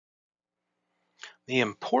The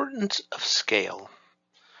importance of scale.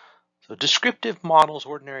 So descriptive models,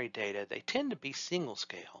 ordinary data, they tend to be single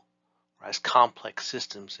scale, whereas complex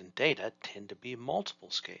systems and data tend to be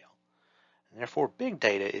multiple scale. And therefore, big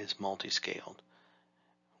data is multi-scaled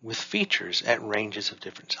with features at ranges of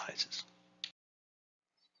different sizes.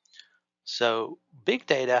 So big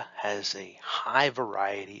data has a high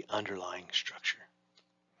variety underlying structure.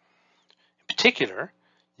 In particular,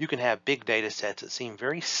 you can have big data sets that seem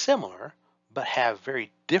very similar but have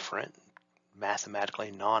very different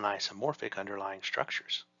mathematically non-isomorphic underlying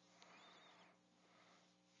structures.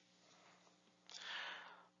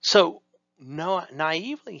 So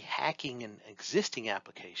naively hacking an existing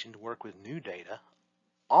application to work with new data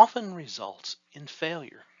often results in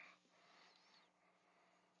failure.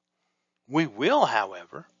 We will,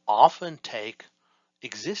 however, often take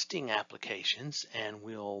existing applications and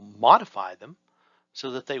we'll modify them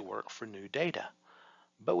so that they work for new data.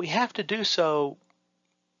 But we have to do so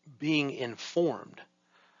being informed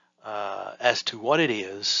as to what it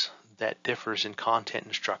is that differs in content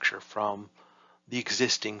and structure from the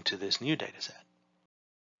existing to this new data set.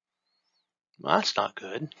 Well, that's not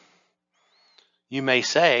good. You may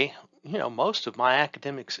say, most of my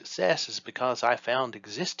academic success is because I found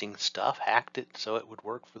existing stuff, hacked it so it would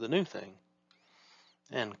work for the new thing.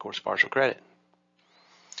 And of course, partial credit.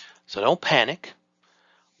 So don't panic.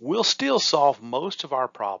 We'll still solve most of our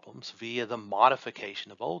problems via the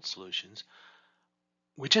modification of old solutions.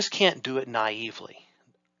 We just can't do it naively.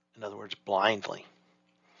 In other words, blindly.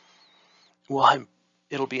 Well,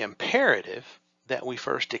 it'll be imperative that we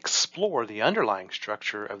first explore the underlying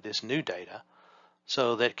structure of this new data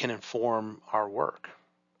so that it can inform our work.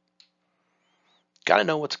 Got to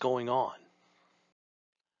know what's going on.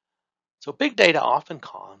 So big data often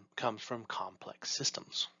comes from complex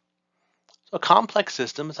systems. So a complex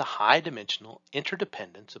system is a high-dimensional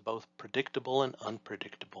interdependence of both predictable and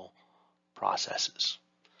unpredictable processes.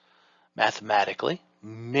 Mathematically,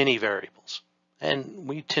 many variables, and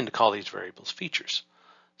we tend to call these variables features.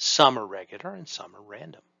 Some are regular and some are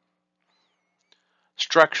random.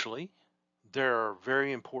 Structurally, there are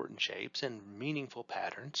very important shapes and meaningful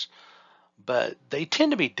patterns, but they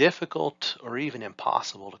tend to be difficult or even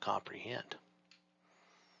impossible to comprehend.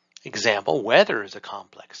 Example, weather is a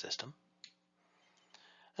complex system.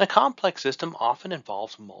 And a complex system often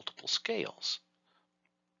involves multiple scales.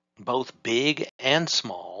 Both big and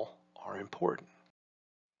small are important.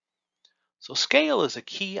 So scale is a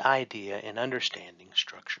key idea in understanding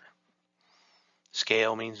structure.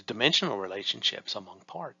 Scale means dimensional relationships among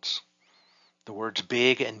parts. The words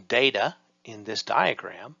big and data in this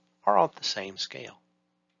diagram are on the same scale.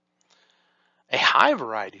 A high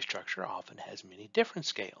variety structure often has many different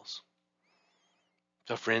scales.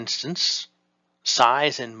 So for instance,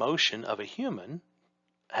 size and motion of a human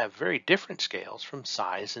have very different scales from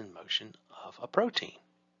size and motion of a protein.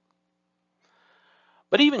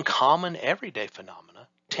 But even common everyday phenomena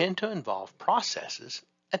tend to involve processes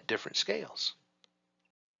at different scales.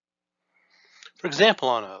 For example,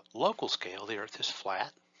 on a local scale, the Earth is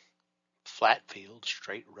flat field,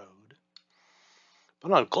 straight road.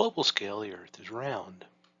 But on a global scale, the Earth is round.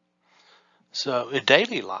 So in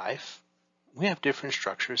daily life, we have different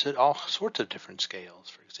structures at all sorts of different scales.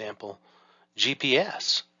 For example,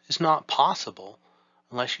 GPS is not possible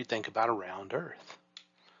unless you think about a round Earth.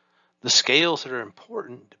 The scales that are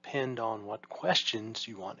important depend on what questions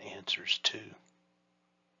you want answers to.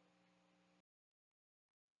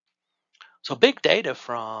 So big data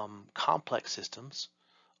from complex systems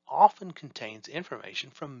often contains information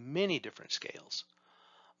from many different scales.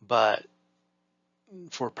 But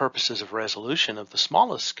for purposes of resolution of the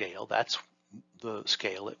smallest scale, that's the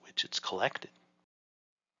scale at which it's collected.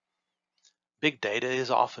 Big data is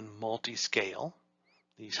often multi-scale.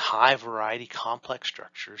 These high variety complex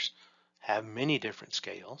structures have many different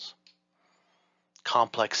scales.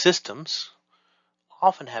 Complex systems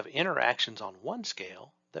often have interactions on one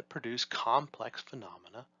scale that produce complex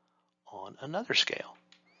phenomena on another scale.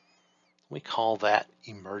 We call that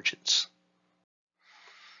emergence.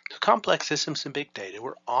 So complex systems and big data,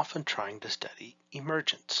 we're often trying to study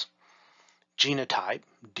emergence. Genotype,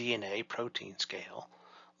 DNA, protein scale,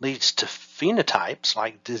 leads to phenotypes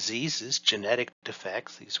like diseases, genetic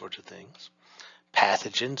defects, these sorts of things.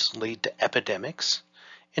 Pathogens lead to epidemics.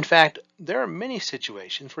 In fact, there are many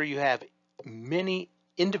situations where you have many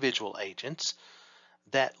individual agents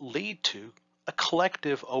that lead to a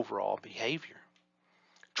collective overall behavior.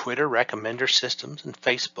 Twitter recommender systems and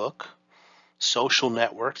Facebook, social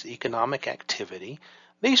networks, economic activity,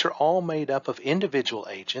 these are all made up of individual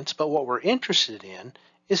agents, but what we're interested in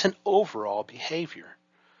is an overall behavior.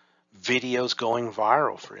 Videos going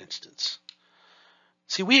viral, for instance.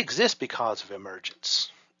 See, we exist because of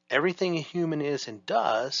emergence. Everything a human is and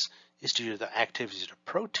does is due to the activities of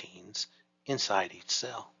proteins inside each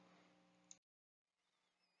cell.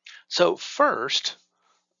 So first,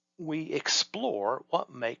 we explore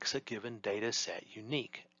what makes a given data set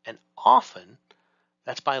unique, and often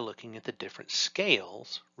that's by looking at the different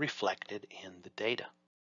scales reflected in the data.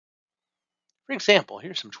 For example,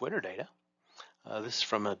 here's some Twitter data. This is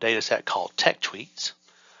from a data set called Tech Tweets.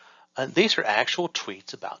 These are actual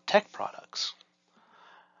tweets about tech products.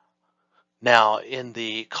 Now, in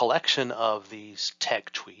the collection of these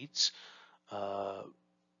tech tweets,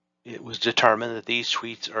 it was determined that these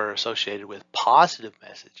tweets are associated with positive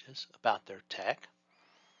messages about their tech.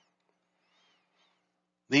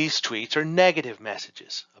 These tweets are negative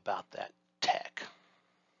messages about that tech.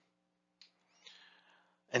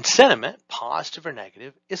 And sentiment, positive or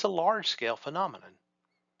negative, is a large-scale phenomenon.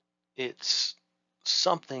 It's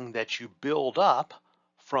something that you build up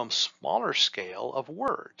from smaller scale of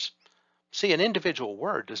words. See, an individual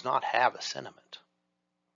word does not have a sentiment.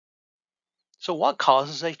 So what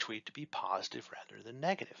causes a tweet to be positive rather than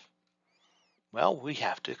negative? Well, we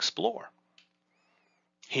have to explore.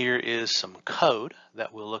 Here is some code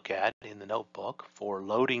that we'll look at in the notebook for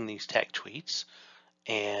loading these tech tweets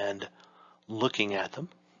and looking at them.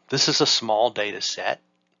 This is a small data set.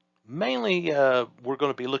 Mainly, we're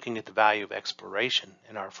going to be looking at the value of exploration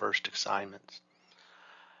in our first assignments.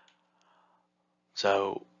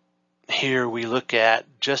 So here we look at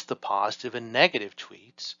just the positive and negative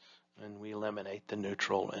tweets, and we eliminate the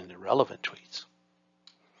neutral and irrelevant tweets.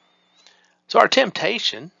 So our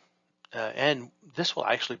temptation, and this will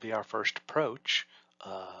actually be our first approach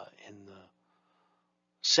in the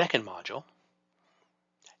second module,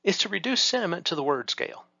 is to reduce sentiment to the word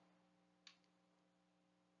scale.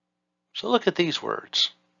 So look at these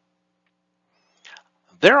words.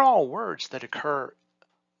 They're all words that occur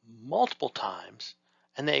multiple times,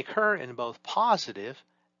 and they occur in both positive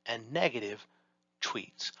and negative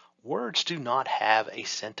tweets. Words do not have a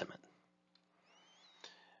sentiment.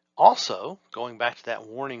 Also, going back to that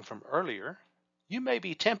warning from earlier, you may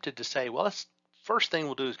be tempted to say, well, first thing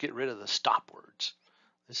we'll do is get rid of the stop words.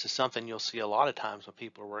 This is something you'll see a lot of times when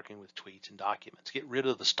people are working with tweets and documents. Get rid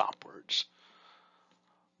of the stop words.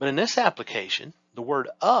 But in this application, the word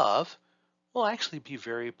of will actually be a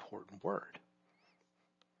very important word.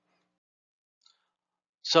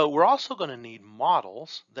 So we're also going to need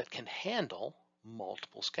models that can handle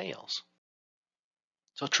multiple scales.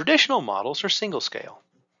 So traditional models are single scale.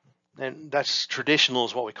 And that's traditional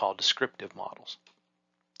is what we call descriptive models.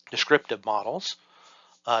 Descriptive models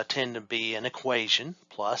tend to be an equation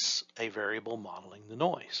plus a variable modeling the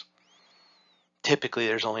noise. Typically,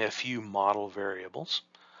 there's only a few model variables.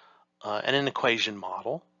 And an equation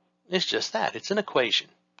model is just that. It's an equation.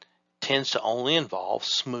 It tends to only involve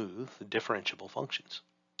smooth differentiable functions.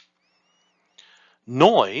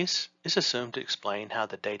 Noise is assumed to explain how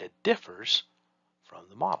the data differs from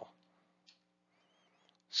the model.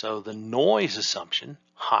 So the noise assumption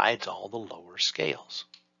hides all the lower scales.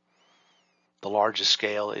 The largest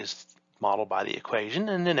scale is modeled by the equation,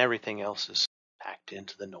 and then everything else is packed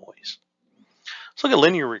into the noise. Let's look at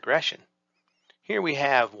linear regression. Here we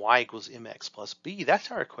have y equals mx plus b.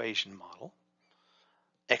 That's our equation model.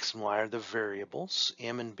 X and y are the variables.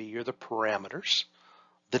 M and b are the parameters.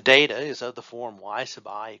 The data is of the form y sub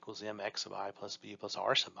I equals mx sub I plus b plus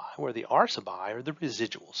r sub I, where the r sub I are the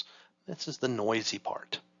residuals. This is the noisy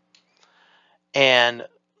part. And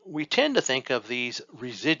we tend to think of these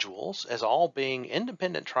residuals as all being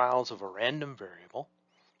independent trials of a random variable,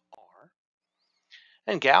 r.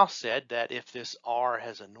 And Gauss said that if this r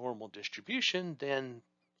has a normal distribution, then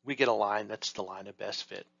we get a line that's the line of best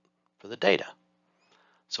fit for the data.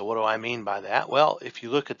 So what do I mean by that? Well, if you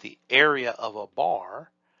look at the area of a bar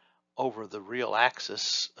over the real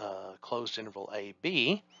axis, closed interval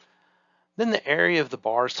AB, then the area of the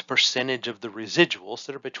bar is the percentage of the residuals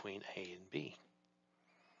that are between A and B.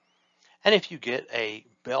 And if you get a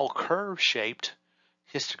bell curve shaped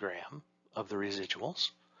histogram of the residuals,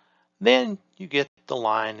 then you get the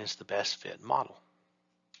line is the best fit model.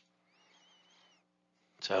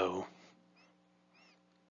 So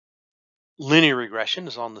linear regression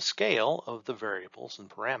is on the scale of the variables and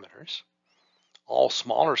parameters. All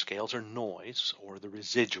smaller scales are noise or the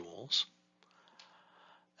residuals,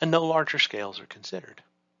 and no larger scales are considered.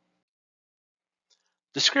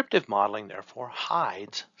 Descriptive modeling, therefore,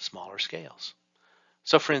 hides smaller scales.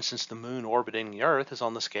 So for instance, the moon orbiting the Earth is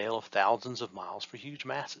on the scale of thousands of miles for huge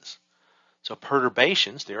masses. So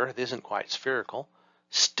perturbations, the Earth isn't quite spherical,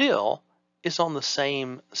 still is on the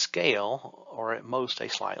same scale, or at most a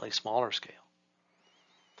slightly smaller scale.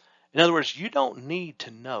 In other words, you don't need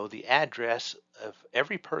to know the address of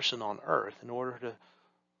every person on Earth in order to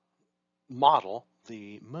model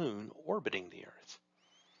the moon orbiting the Earth.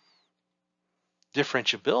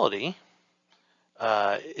 Differentiability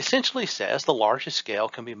essentially says the largest scale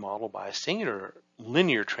can be modeled by a singular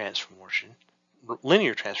linear transformation.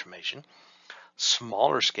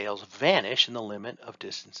 Smaller scales vanish in the limit of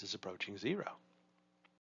distances approaching zero.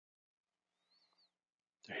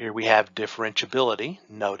 Here we have differentiability.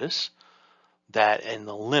 Notice that in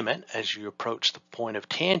the limit, as you approach the point of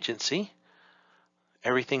tangency,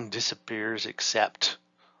 everything disappears except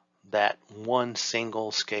that one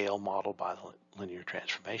single scale modeled by the linear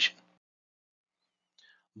transformation.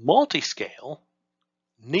 Multiscale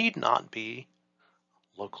need not be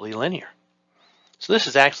locally linear. So this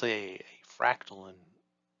is actually a fractal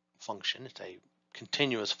function. It's a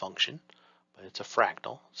continuous function, but it's a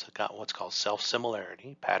fractal. So it's got what's called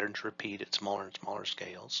self-similarity. Patterns repeat at smaller and smaller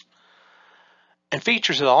scales. And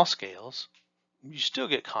features at all scales, you still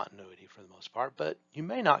get continuity for the most part, but you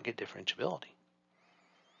may not get differentiability.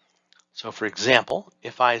 So for example,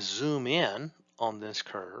 if I zoom in on this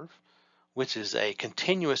curve, which is a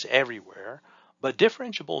continuous everywhere, but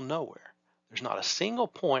differentiable nowhere, there's not a single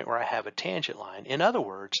point where I have a tangent line. In other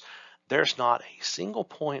words, there's not a single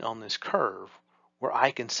point on this curve where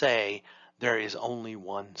I can say there is only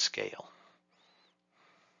one scale.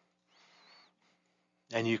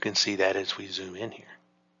 And you can see that as we zoom in here.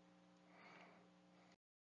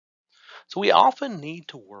 So we often need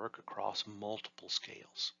to work across multiple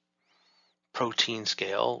scales. Protein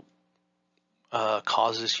scale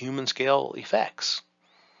causes human scale effects.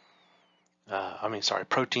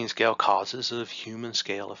 Protein scale causes of human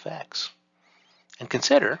scale effects. And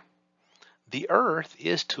consider, the Earth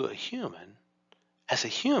is to a human as a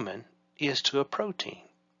human is to a protein.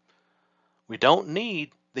 We don't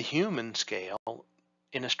need the human scale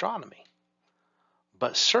in astronomy,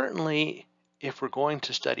 but certainly if we're going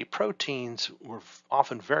to study proteins, we're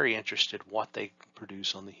often very interested in what they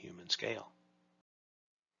produce on the human scale.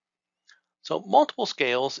 So multiple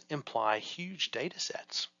scales imply huge data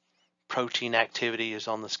sets. Protein activity is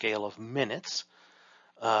on the scale of minutes.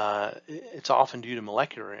 It's often due to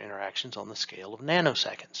molecular interactions on the scale of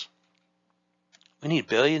nanoseconds. We need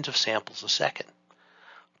billions of samples a second.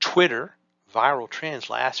 Twitter viral trends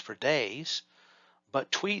last for days,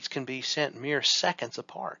 but tweets can be sent mere seconds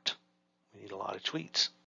apart. We need a lot of tweets.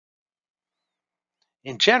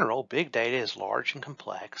 In general, big data is large and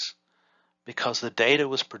complex because the data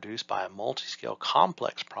was produced by a multi-scale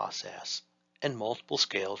complex process, and multiple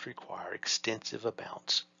scales require extensive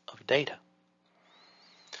amounts of data.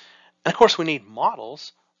 And of course, we need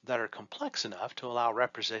models that are complex enough to allow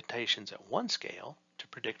representations at one scale to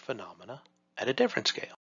predict phenomena at a different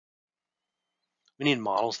scale. We need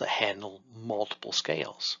models that handle multiple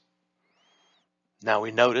scales. Now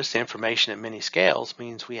we notice information at many scales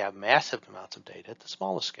means we have massive amounts of data at the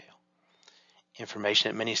smallest scale. Information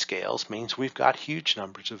at many scales means we've got huge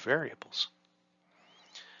numbers of variables.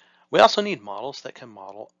 We also need models that can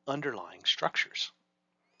model underlying structures.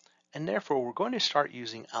 And therefore, we're going to start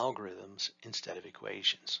using algorithms instead of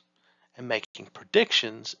equations and making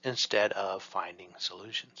predictions instead of finding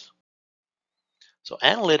solutions. So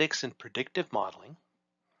analytics and predictive modeling.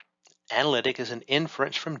 Analytic is an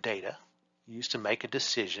inference from data used to make a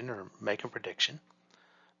decision or make a prediction.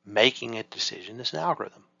 Making a decision is an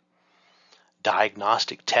algorithm.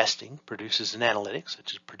 Diagnostic testing produces an analytic,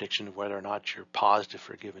 such as prediction of whether or not you're positive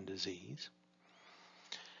for a given disease.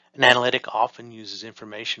 An analytic often uses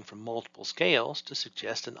information from multiple scales to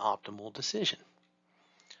suggest an optimal decision.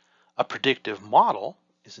 A predictive model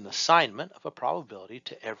is an assignment of a probability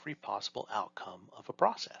to every possible outcome of a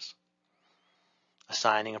process.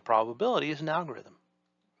 Assigning a probability is an algorithm.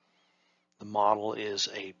 The model is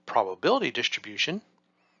a probability distribution.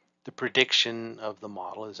 The prediction of the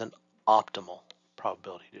model is an optimal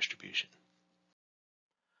probability distribution.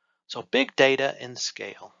 So big data and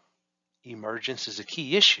scale. Emergence is a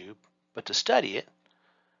key issue, but to study it,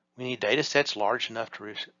 we need data sets large enough to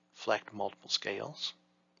reflect multiple scales.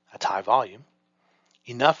 That's high volume.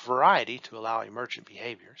 Enough variety to allow emergent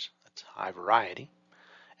behaviors. That's high variety.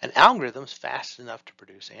 And algorithms fast enough to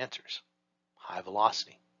produce answers. High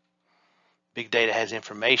velocity. Big data has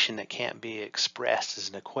information that can't be expressed as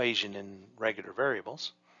an equation in regular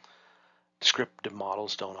variables. Descriptive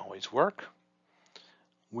models don't always work.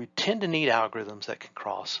 We tend to need algorithms that can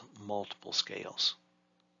cross multiple scales.